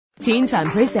Teen Time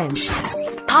Presents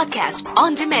Podcast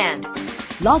on Demand.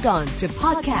 Log on to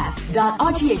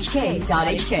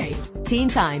podcast.rthk.hk. Teen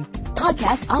Time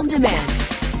Podcast on Demand.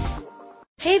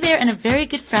 Hey there, and a very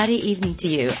good Friday evening to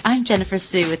you. I'm Jennifer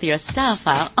Sue with your Style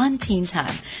File on Teen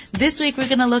Time. This week we're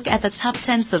going to look at the top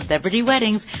 10 celebrity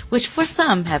weddings, which for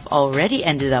some have already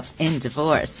ended up in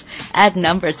divorce. At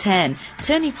number 10,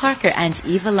 Tony Parker and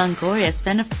Eva Longoria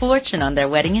spent a fortune on their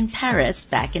wedding in Paris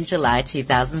back in July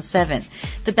 2007.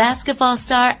 The basketball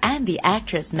star and the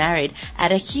actress married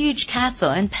at a huge castle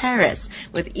in Paris,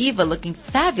 with Eva looking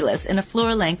fabulous in a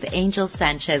floor-length Angel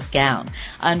Sanchez gown.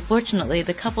 Unfortunately,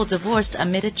 the couple divorced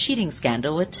amid a cheating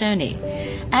scandal with Tony.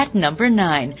 At number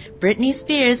 9, Britney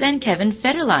Spears and Kevin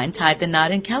Federline tied the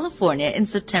knot in California in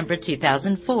September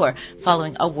 2004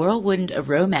 following a whirlwind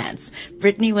romance.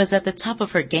 Britney was at the top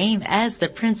of her game as the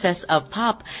princess of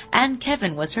pop, and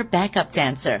Kevin was her backup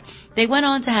dancer. They went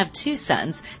on to have 2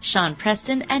 sons, Sean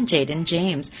Preston and Jaden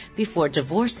James, before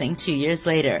divorcing 2 years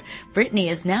later. Britney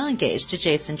is now engaged to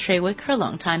Jason Trawick, her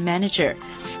longtime manager.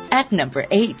 At number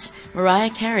 8, Mariah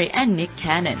Carey and Nick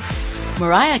Cannon.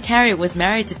 Mariah Carey was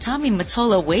married to Tommy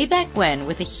Mottola way back when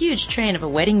with a huge train of a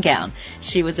wedding gown.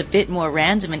 She was a bit more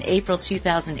random in April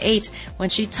 2008 when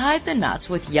she tied the knot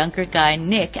with younger guy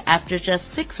Nick after just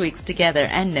 6 weeks together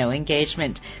and no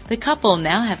engagement. The couple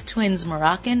now have twins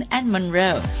Moroccan and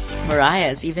Monroe.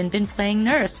 Mariah's even been playing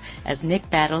nurse as Nick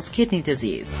battles kidney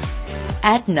disease.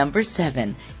 At number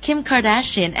 7, Kim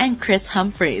Kardashian and Kris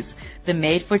Humphries. The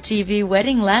made-for-TV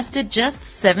wedding lasted just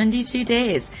 72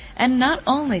 days. And not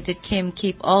only did Kim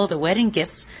keep all the wedding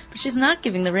gifts, but she's not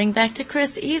giving the ring back to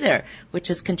Kris either, which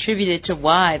has contributed to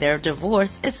why their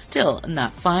divorce is still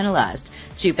not finalized.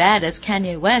 Too bad, as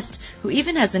Kanye West, who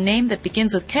even has a name that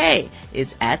begins with K,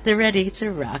 is at the ready to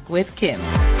rock with Kim.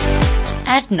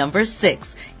 At number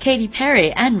 6, Katy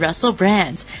Perry and Russell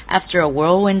Brand. After a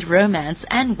whirlwind romance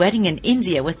and wedding in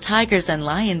India with tigers and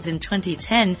lions in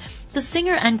 2010, the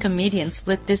singer and comedian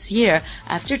split this year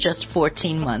after just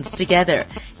 14 months together.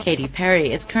 Katy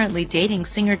Perry is currently dating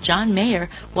singer John Mayer,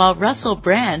 while Russell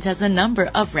Brand has a number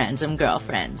of random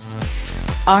girlfriends.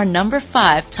 Our number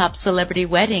 5 top celebrity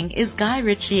wedding is Guy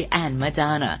Ritchie and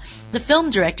Madonna. The film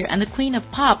director and the queen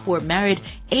of pop were married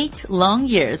 8 long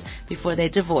years before they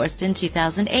divorced in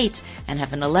 2008 and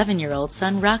have an 11-year-old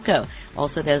son, Rocco.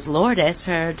 Also, there's Lourdes,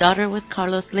 her daughter with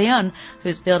Carlos Leon,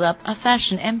 who's built up a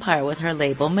fashion empire with her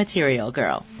label Material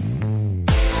Girl.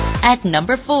 At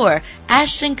number 4,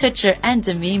 Ashton Kutcher and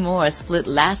Demi Moore split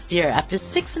last year after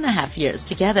 6.5 years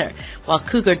together. While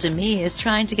Cougar Demi is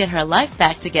trying to get her life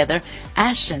back together,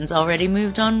 Ashton's already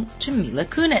moved on to Mila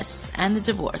Kunis, and the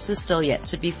divorce is still yet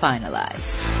to be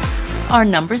finalized. Our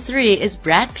number 3 is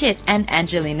Brad Pitt and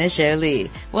Angelina Jolie.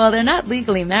 Well, they're not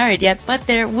legally married yet, but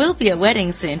there will be a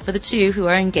wedding soon for the two who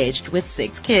are engaged with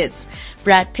 6 kids.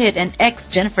 Brad Pitt and ex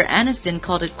Jennifer Aniston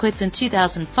called it quits in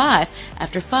 2005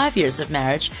 after 5 years of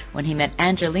marriage when he met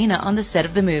Angelina on the set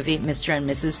of the movie Mr. and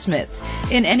Mrs. Smith.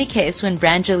 In any case, when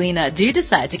Brangelina do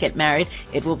decide to get married,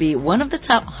 it will be one of the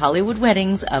top Hollywood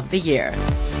weddings of the year.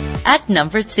 At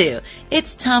number 2,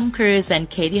 it's Tom Cruise and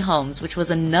Katie Holmes, which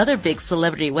was another big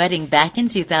celebrity wedding back in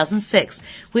 2006.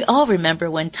 We all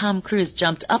remember when Tom Cruise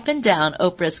jumped up and down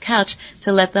Oprah's couch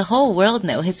to let the whole world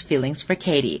know his feelings for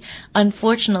Katie.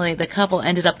 Unfortunately, the couple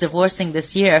ended up divorcing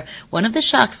this year, one of the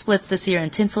shock splits this year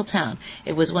in Tinseltown.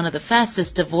 It was one of the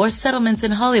fastest divorce settlements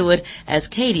in Hollywood, as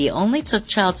Katie only took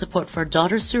child support for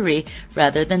daughter Suri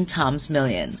rather than Tom's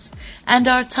millions. And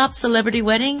our top celebrity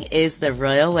wedding is the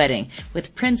royal wedding,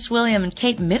 with Prince William and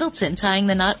Kate Middleton tying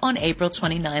the knot on April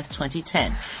 29,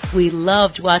 2010. We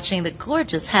loved watching the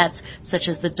gorgeous hats, such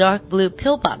as the dark blue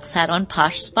pillbox hat on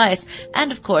Posh Spice,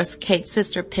 and of course Kate's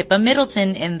sister Pippa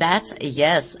Middleton in that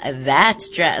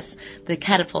dress that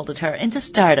catapulted her into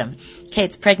stardom.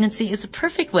 Kate's pregnancy is a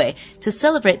perfect way to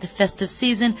celebrate the festive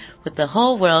season with the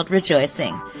whole world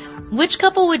rejoicing. Which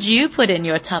couple would you put in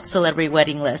your top celebrity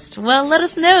wedding list? Well, let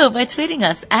us know by tweeting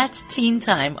us at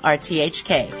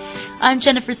TeenTimeRTHK. I'm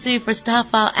Jennifer Sue for Style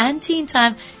File and Teen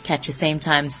Time. Catch you same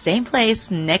time, same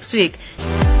place next week.